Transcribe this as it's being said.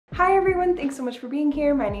Hi everyone, thanks so much for being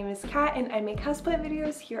here. My name is Kat and I make houseplant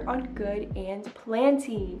videos here on Good and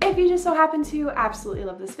Planty. If you just so happen to absolutely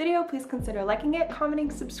love this video, please consider liking it,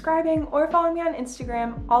 commenting, subscribing, or following me on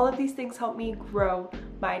Instagram. All of these things help me grow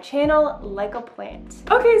my channel like a plant.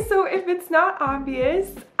 Okay, so if it's not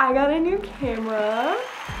obvious, I got a new camera.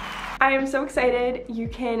 I am so excited. You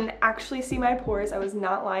can actually see my pores. I was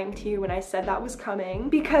not lying to you when I said that was coming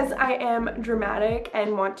because I am dramatic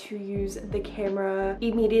and want to use the camera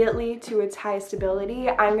immediately to its highest ability.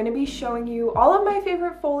 I'm going to be showing you all of my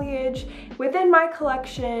favorite foliage within my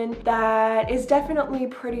collection that is definitely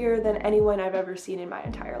prettier than anyone I've ever seen in my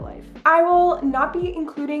entire life. I will not be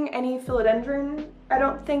including any philodendron, I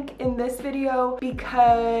don't think, in this video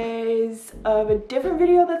because of a different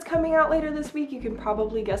video that's coming out later this week. You can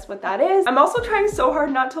probably guess what that is. I'm also trying so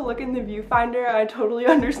hard not to look in the viewfinder. I totally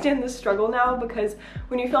understand the struggle now because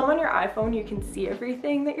when you film on your iPhone, you can see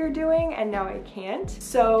everything that you're doing and now I can't.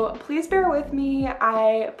 So please bear with me.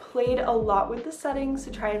 I played a lot with the settings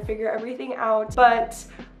to try and figure everything out, but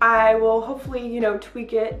I will hopefully, you know,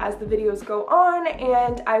 tweak it as the videos go on,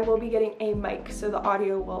 and I will be getting a mic so the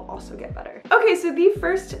audio will also get better. Okay, so the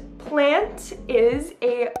first plant is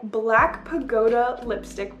a black pagoda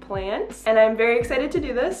lipstick plant, and I'm very excited to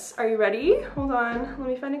do this. Are you ready? Hold on, let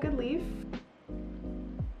me find a good leaf.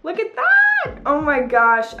 Look at that! Oh my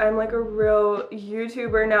gosh, I'm like a real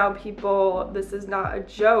YouTuber now, people. This is not a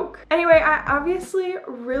joke. Anyway, I obviously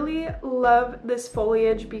really love this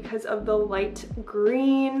foliage because of the light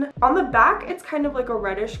green. On the back, it's kind of like a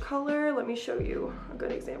reddish color. Let me show you a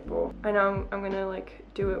good example. I know I'm gonna like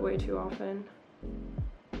do it way too often.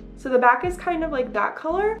 So the back is kind of like that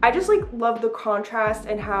color. I just like love the contrast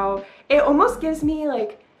and how it almost gives me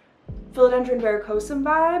like philodendron verrucosum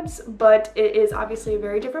vibes, but it is obviously a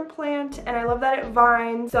very different plant, and I love that it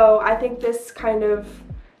vines, so I think this kind of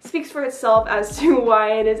speaks for itself as to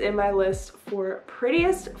why it is in my list for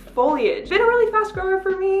prettiest foliage. Been a really fast grower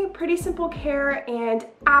for me, pretty simple care, and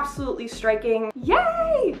absolutely striking.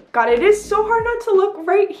 Yay! God, it is so hard not to look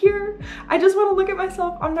right here. I just want to look at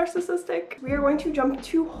myself. I'm narcissistic. We are going to jump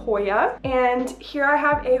to Hoya, and here I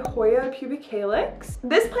have a Hoya Pubicalyx.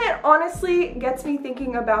 This plant honestly gets me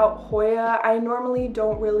thinking about Hoya. I normally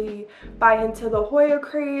don't really buy into the Hoya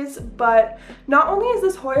craze, but not only is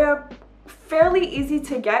this Hoya fairly easy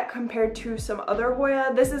to get compared to some other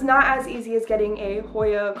Hoya. This is not as easy as getting a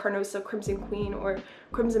Hoya Carnosa Crimson Queen or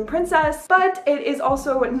Crimson Princess, but it is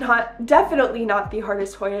also definitely not the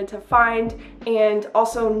hardest Hoya to find, and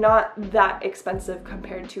also not that expensive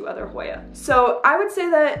compared to other Hoya. So I would say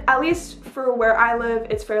that at least for where I live,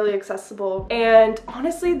 it's fairly accessible. And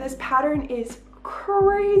honestly, this pattern is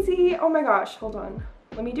crazy. Oh my gosh, hold on.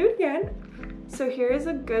 Let me do it again. So here is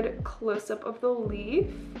a good close-up of the leaf.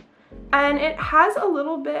 And it has a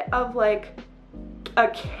little bit of like a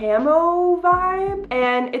camo vibe,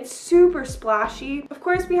 and it's super splashy. Of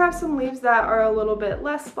course, we have some leaves that are a little bit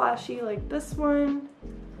less splashy, like this one,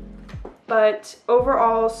 but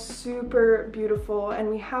overall super beautiful, and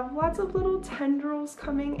we have lots of little tendrils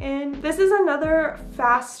coming in. This is another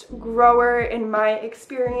fast grower in my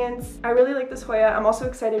experience. I really like this Hoya. I'm also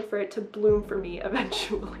excited for it to bloom for me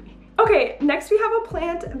eventually. Okay, next we have a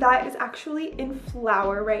plant that is actually in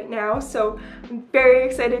flower right now, so I'm very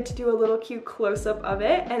excited to do a little cute close-up of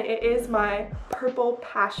it, and it is my purple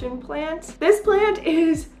passion plant. This plant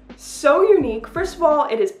is so unique. First of all,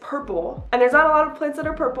 it is purple, and there's not a lot of plants that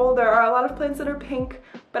are purple. There are a lot of plants that are pink,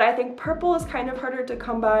 but I think purple is kind of harder to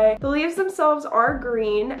come by. The leaves themselves are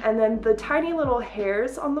green, and then the tiny little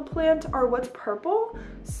hairs on the plant are what's purple.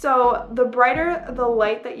 So the brighter the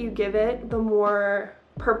light that you give it, the more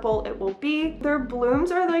purple it will be. Their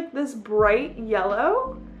blooms are like this bright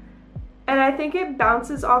yellow, and I think it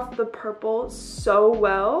bounces off the purple so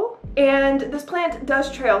well. And this plant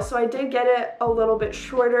does trail, so I did get it a little bit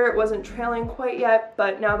shorter. It wasn't trailing quite yet,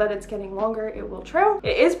 but now that it's getting longer, it will trail.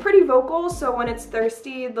 It is pretty vocal, so when it's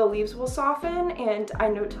thirsty, the leaves will soften, and I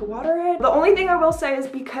know to water it. The only thing I will say is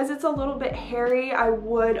because it's a little bit hairy, I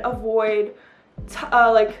would avoid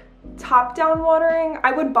like top-down watering.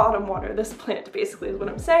 I would bottom water this plant, basically is what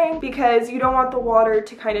I'm saying, because you don't want the water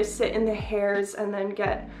to kind of sit in the hairs and then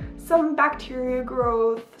get some bacteria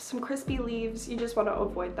growth, some crispy leaves. You just want to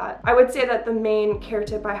avoid that. I would say that the main care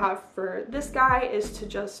tip I have for this guy is to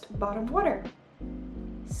just bottom water.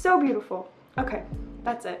 So beautiful. Okay,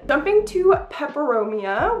 that's it. Jumping to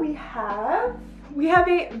Peperomia, we have We have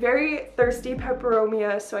a very thirsty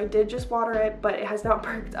peperomia, so I did just water it, but it has not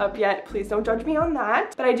perked up yet. Please don't judge me on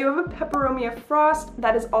that. But I do have a Peperomia Frost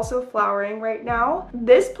that is also flowering right now.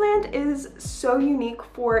 This plant is so unique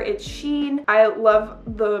for its sheen. I love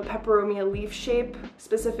the peperomia leaf shape,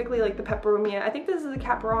 specifically like the peperomia. I think this is a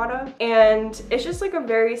caparata, and it's just like a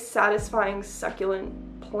very satisfying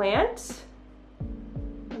succulent plant.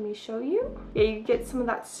 Let me show you. Yeah, you get some of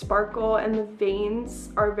that sparkle, and the veins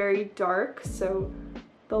are very dark, so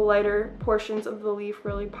the lighter portions of the leaf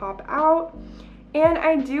really pop out. And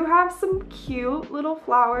I do have some cute little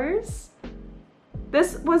flowers.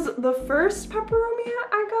 This was the first peperomia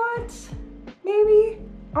I got, maybe.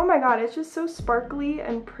 Oh my god, it's just so sparkly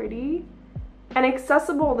and pretty and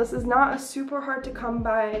accessible. This is not a super hard to come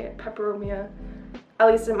by peperomia, at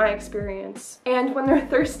least in my experience. And when they're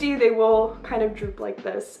thirsty, they will kind of droop like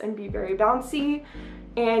this and be very bouncy,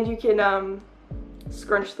 and you can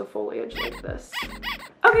scrunch the foliage like this.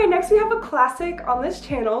 Okay, next we have a classic on this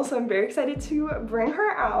channel, so I'm very excited to bring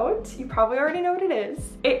her out. You probably already know what it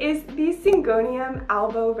is. It is the Syngonium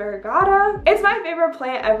Albo variegata. It's my favorite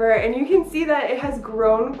plant ever, and you can see that it has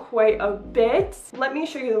grown quite a bit. Let me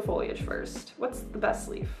show you the foliage first. What's the best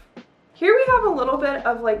leaf? Here we have a little bit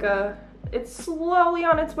of like a, it's slowly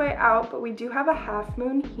on its way out, but we do have a half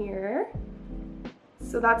moon here.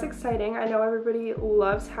 So that's exciting. I know everybody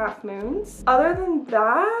loves half moons. Other than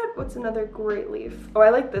that, what's another great leaf? Oh, I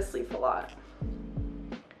like this leaf a lot.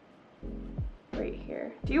 Right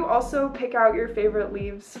here. Do you also pick out your favorite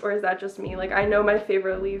leaves, or is that just me? Like, I know my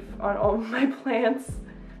favorite leaf on all of my plants.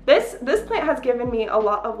 This plant has given me a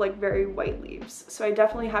lot of like very white leaves, so I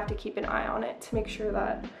definitely have to keep an eye on it to make sure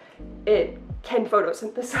that it can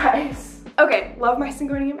photosynthesize. Okay, love my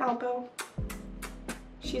Syngonium Albo.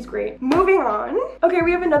 She's great. Moving on. Okay,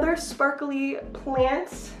 we have another sparkly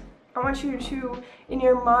plant. I want you to, in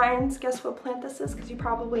your minds, guess what plant this is, because you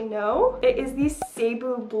probably know. It is the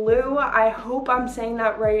Cebu Blue. I hope I'm saying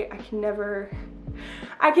that right. I can never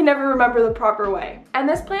remember the proper way. And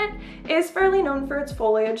this plant is fairly known for its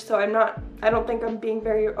foliage, so I don't think I'm being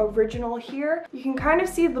very original here. You can kind of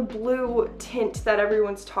see the blue tint that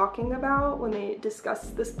everyone's talking about when they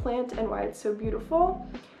discuss this plant and why it's so beautiful.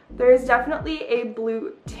 There is definitely a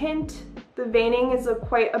blue tint. The veining is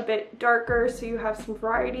quite a bit darker, so you have some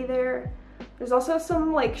variety there. There's also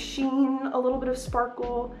some like sheen, a little bit of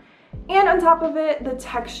sparkle. And on top of it, the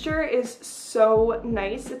texture is so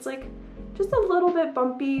nice. It's like just a little bit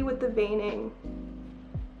bumpy with the veining.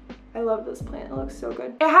 I love this plant, it looks so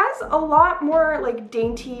good. It has a lot more like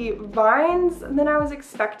dainty vines than I was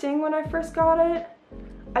expecting when I first got it.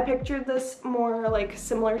 I pictured this more like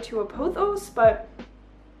similar to a pothos, but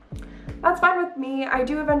that's fine with me. I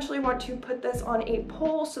do eventually want to put this on a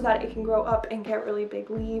pole so that it can grow up and get really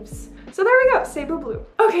big leaves. So there we go, Cebu Blue.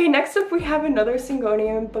 Okay, next up we have another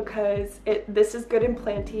Syngonium, because this is good and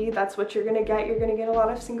planty. That's what you're gonna get. You're gonna get a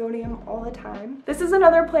lot of Syngonium all the time. This is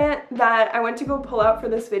another plant that I went to go pull out for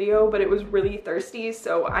this video, but it was really thirsty,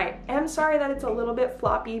 so I am sorry that it's a little bit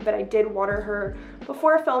floppy, but I did water her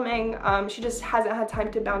before filming. She just hasn't had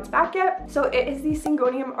time to bounce back yet. So it is the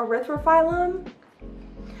Syngonium Erythrophyllum.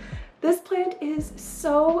 This plant is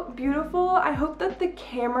so beautiful. I hope that the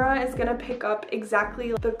camera is gonna pick up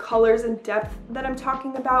exactly the colors and depth that I'm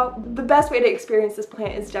talking about. The best way to experience this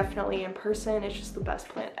plant is definitely in person. It's just the best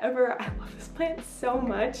plant ever. I love this plant so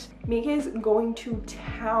much. Mike is going to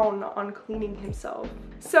town on cleaning himself.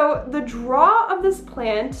 So the draw of this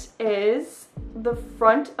plant is the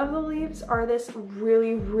front of the leaves are this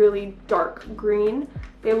really, really dark green.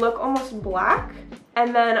 They look almost black.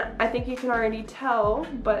 And then I think you can already tell,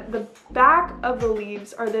 but the back of the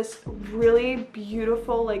leaves are this really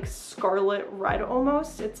beautiful, like scarlet red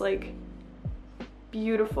almost. It's like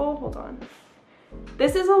beautiful. Hold on.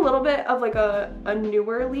 This is a little bit of like a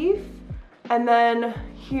newer leaf. And then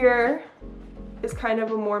here is kind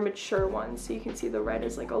of a more mature one. So you can see the red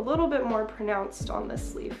is like a little bit more pronounced on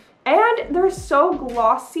this leaf. And they're so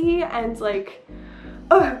glossy and like,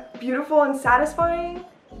 beautiful and satisfying.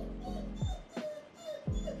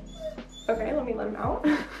 Okay, let me let him out.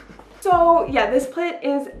 So yeah, this plant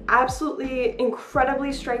is absolutely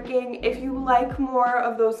incredibly striking. If you like more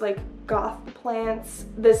of those like goth plants,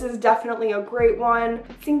 this is definitely a great one.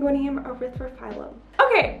 Syngonium Erythrophyllum.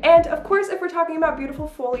 Okay, and of course, if we're talking about beautiful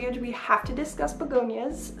foliage, we have to discuss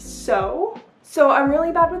begonias. So I'm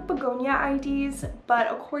really bad with begonia IDs, but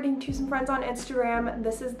according to some friends on Instagram,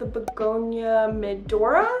 this is the Begonia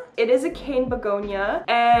Medora. It is a cane begonia,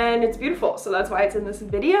 and it's beautiful, so that's why it's in this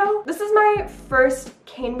video. This is my first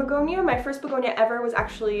cane begonia. My first begonia ever was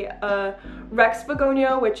actually a Rex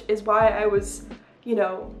begonia, which is why I was, you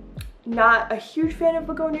know, not a huge fan of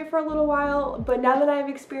begonia for a little while, but now that I've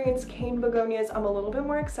experienced cane begonias, I'm a little bit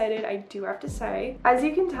more excited, I do have to say. As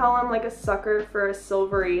you can tell, I'm like a sucker for a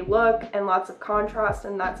silvery look and lots of contrast,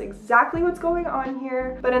 and that's exactly what's going on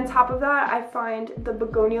here. But on top of that, I find the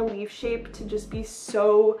begonia leaf shape to just be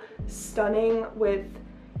so stunning with,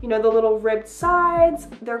 you know, the little ribbed sides.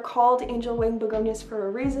 They're called angel wing begonias for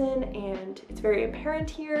a reason, and it's very apparent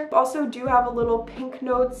here. Also do have a little pink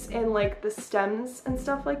notes in like the stems and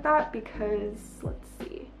stuff like that, because let's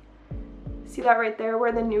see that right there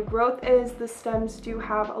where the new growth is, the stems do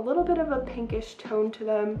have a little bit of a pinkish tone to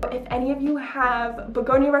them. If any of you have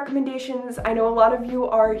begonia recommendations, I know a lot of you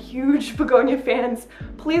are huge begonia fans,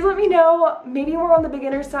 please let me know. Maybe more on the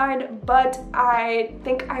beginner side, but I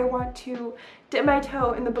think I want to dip my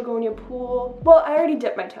toe in the begonia pool. Well, I already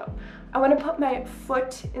dipped my toe. I want to put my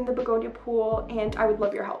foot in the begonia pool, and I would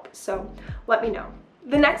love your help, so let me know.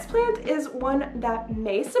 The next plant is one that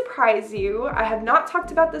may surprise you. I have not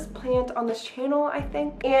talked about this plant on this channel, I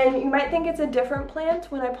think, and you might think it's a different plant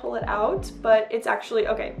when I pull it out, but it's actually,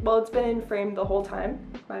 okay, well, it's been in frame the whole time,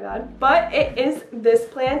 my bad. But it is this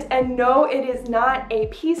plant, and no, it is not a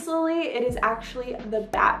peace lily, it is actually the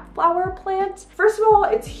bat flower plant. First of all,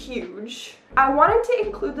 it's huge. I wanted to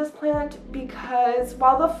include this plant because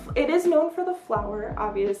while it is known for the flower,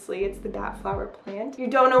 obviously it's the bat flower plant. If you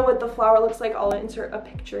don't know what the flower looks like, I'll insert a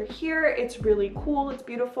picture here. It's really cool, it's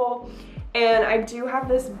beautiful, and I do have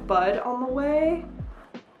this bud on the way.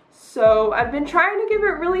 So I've been trying to give it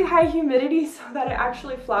really high humidity so that it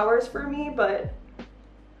actually flowers for me, but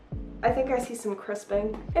I think I see some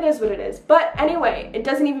crisping. It is what it is. But anyway, it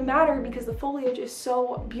doesn't even matter because the foliage is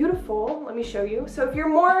so beautiful. Let me show you. So if you're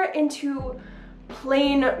more into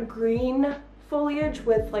plain green foliage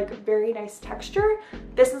with like very nice texture,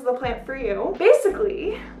 this is the plant for you.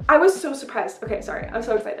 Basically, I was so surprised. Okay, sorry, I'm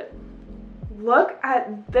so excited. Look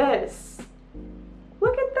at this.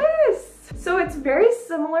 Look at this. So it's very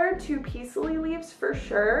similar to peace lily leaves for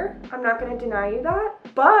sure. I'm not gonna deny you that,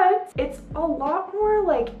 but it's a lot more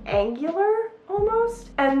like angular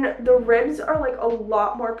almost, and the ribs are like a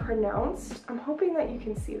lot more pronounced. I'm hoping that you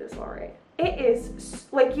can see this all right. It is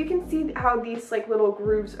like, you can see how these like little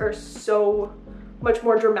grooves are so much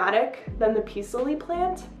more dramatic than the peace lily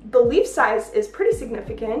plant. The leaf size is pretty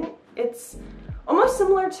significant. It's almost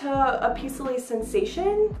similar to a peace lily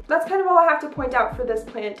sensation. That's kind of all I have to point out for this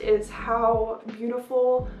plant, is how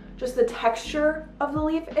beautiful just the texture of the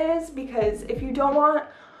leaf is, because if you don't want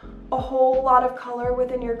a whole lot of color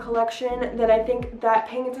within your collection, then I think that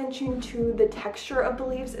paying attention to the texture of the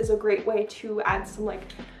leaves is a great way to add some like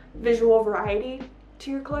visual variety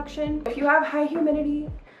to your collection. If you have high humidity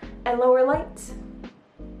and lower light,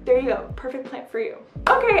 there you go, perfect plant for you.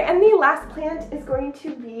 Okay, and the last plant is going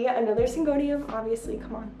to be another Syngonium, obviously,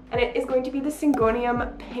 come on. And it is going to be the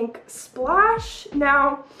Syngonium Pink Splash.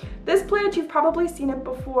 Now, this plant, you've probably seen it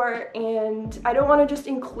before, and I don't want to just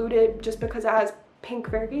include it just because it has pink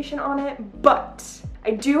variegation on it, but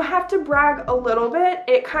I do have to brag a little bit.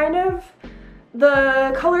 It kind of,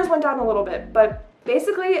 the colors went down a little bit, but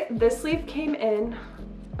basically this leaf came in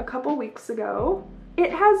a couple weeks ago.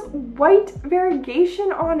 It has white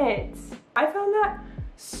variegation on it. I found that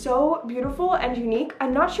so beautiful and unique.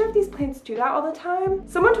 I'm not sure if these plants do that all the time.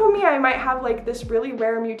 Someone told me I might have like this really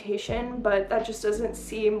rare mutation, but that just doesn't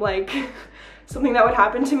seem like something that would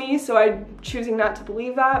happen to me, so I'm choosing not to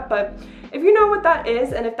believe that. But if you know what that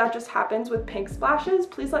is, and if that just happens with pink splashes,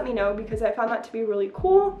 please let me know, because I found that to be really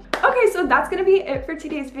cool. Okay, so that's gonna be it for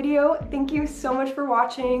today's video. Thank you so much for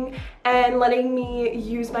watching and letting me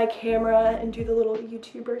use my camera and do the little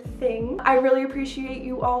YouTuber thing. I really appreciate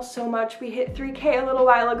you all so much. We hit 3K a little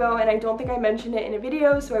while ago, and I don't think I mentioned it in a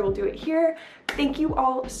video, so I will do it here. Thank you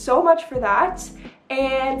all so much for that.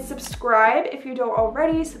 And subscribe if you don't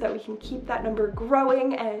already, so that we can keep that number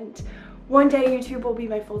growing, and one day YouTube will be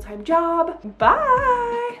my full-time job.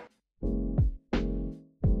 Bye!